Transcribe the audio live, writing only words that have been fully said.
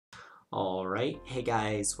Alright, hey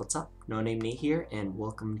guys, what's up? Noname here, and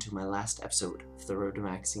welcome to my last episode of the Road to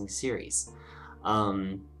Maxing series.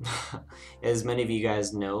 As many of you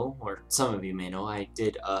guys know, or some of you may know, I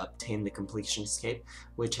did obtain the Completionist cape,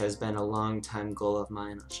 which has been a long time goal of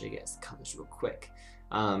mine. I'll show you guys the colors real quick.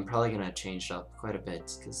 Probably gonna change it up quite a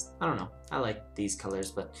bit, because, I don't know, I like these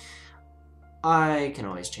colors, but I can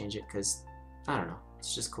always change it, because, I don't know,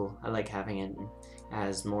 it's just cool. I like having it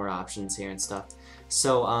as more options here and stuff.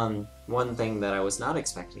 So one thing that I was not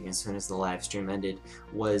expecting as soon as the live stream ended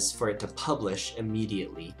was for it to publish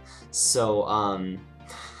immediately. So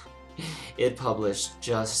it published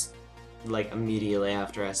just like immediately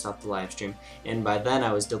after I stopped the live stream, and by then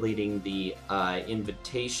I was deleting the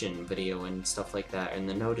invitation video and stuff like that, and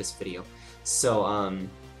the notice video. So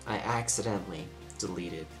I accidentally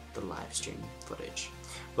deleted the live stream footage,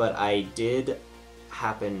 but I did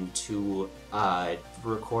happen to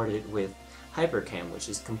record it with Hypercam, which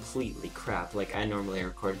is completely crap. Like, I normally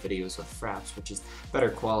record videos with Fraps, which is better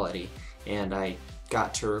quality, and I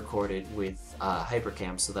got to record it with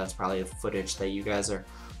Hypercam, so that's probably the footage that you guys are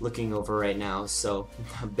looking over right now. So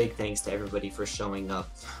a big thanks to everybody for showing up.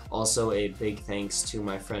 Also a big thanks to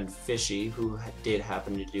my friend Fishy, who did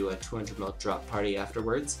happen to do a 200 mil drop party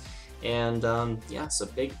afterwards, and yeah, so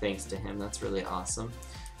big thanks to him. That's really awesome.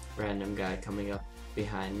 Random guy coming up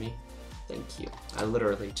behind me. Thank you. I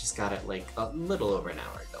literally just got it like a little over an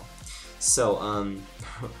hour ago. So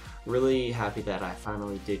really happy that I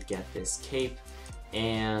finally did get this cape,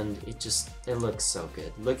 and it looks so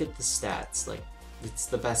good. Look at the stats, like it's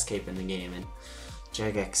the best cape in the game. And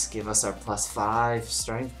Jagex, give us our +5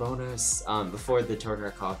 strength bonus. Before the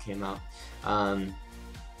Torgar Call came out,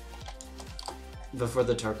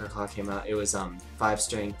 it was 5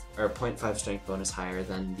 strength or 0.5 strength bonus higher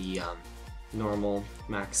than the normal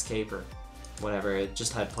max cape or whatever. It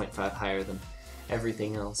just had 0.5 higher than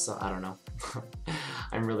everything else, so I don't know.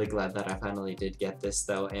 I'm really glad that I finally did get this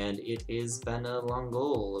though, and it has been a long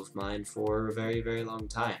goal of mine for a very, very long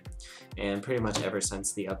time. And pretty much ever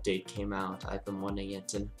since the update came out, I've been wanting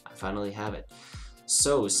it, and I finally have it.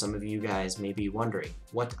 So some of you guys may be wondering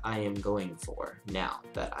what I am going for now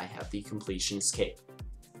that I have the Completionist cape.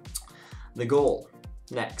 The goal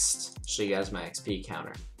next, show you guys my XP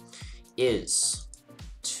counter, is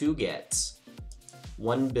to get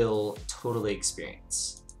 1 bill totally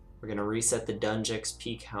experience. We're gonna reset the Dunge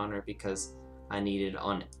XP counter because I need it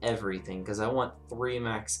on everything, because I want 3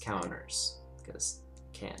 max counters, because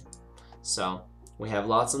I can. So we have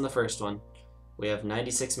lots on the first one, we have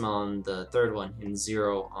 96 mil on the third one, and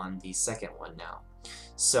 0 on the second one now.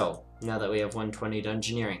 So now that we have 120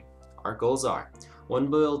 Dungeoneering, our goals are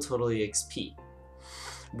 1 bill totally XP,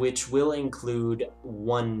 which will include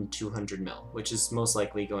 1 200 mil, which is most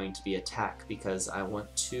likely going to be attack, because I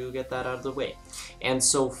want to get that out of the way. And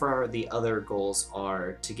so far the other goals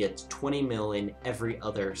are to get 20 mil in every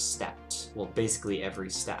other stat. Well, basically every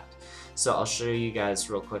stat. So I'll show you guys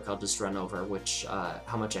real quick. I'll just run over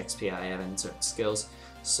how much XP I have in certain skills,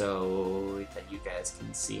 so that you guys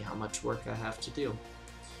can see how much work I have to do.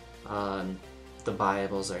 The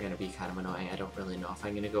Bibles are going to be kind of annoying. I don't really know if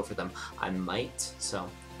I'm going to go for them. I might, so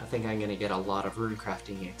I think I'm going to get a lot of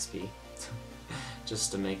runecrafting XP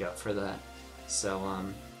just to make up for that. So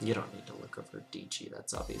you don't need to look over DG,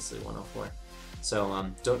 that's obviously 104.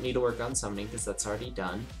 So don't need to work on summoning because that's already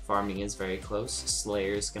done. Farming is very close.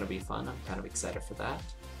 Slayer is going to be fun. I'm kind of excited for that.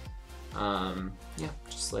 Yeah,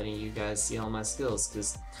 just letting you guys see all my skills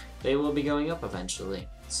because they will be going up eventually.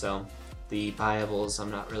 So the Bibles, I'm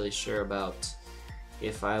not really sure about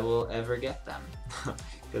if I will ever get them,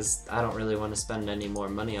 because I don't really want to spend any more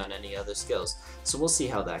money on any other skills. So we'll see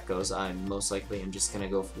how that goes. I'm most likely just going to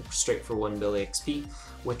go straight for 1 bill XP,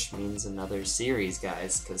 which means another series,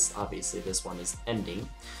 guys, because obviously this one is ending.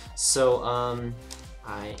 So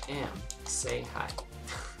I am. Say hi.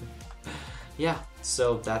 Yeah,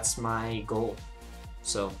 so that's my goal.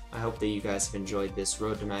 So I hope that you guys have enjoyed this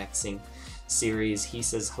Road to Maxing series. He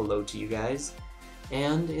says hello to you guys,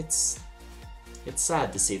 and it's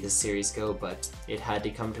sad to see this series go, but it had to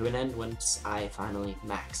come to an end once I finally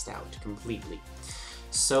maxed out completely.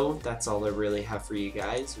 So that's all I really have for you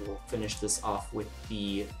guys. We'll finish this off with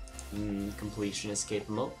the Completionist cape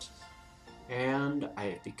emote, and I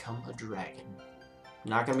have become a dragon.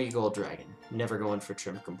 Not gonna be a gold dragon. Never going for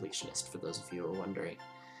trimmed Completionist, for those of you who are wondering.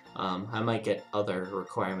 I might get other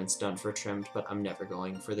requirements done for trimmed, but I'm never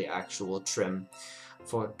going for the actual trim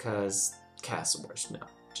because Castle Wars, no,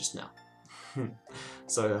 just no.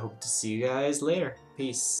 So I hope to see you guys later.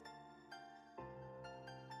 Peace.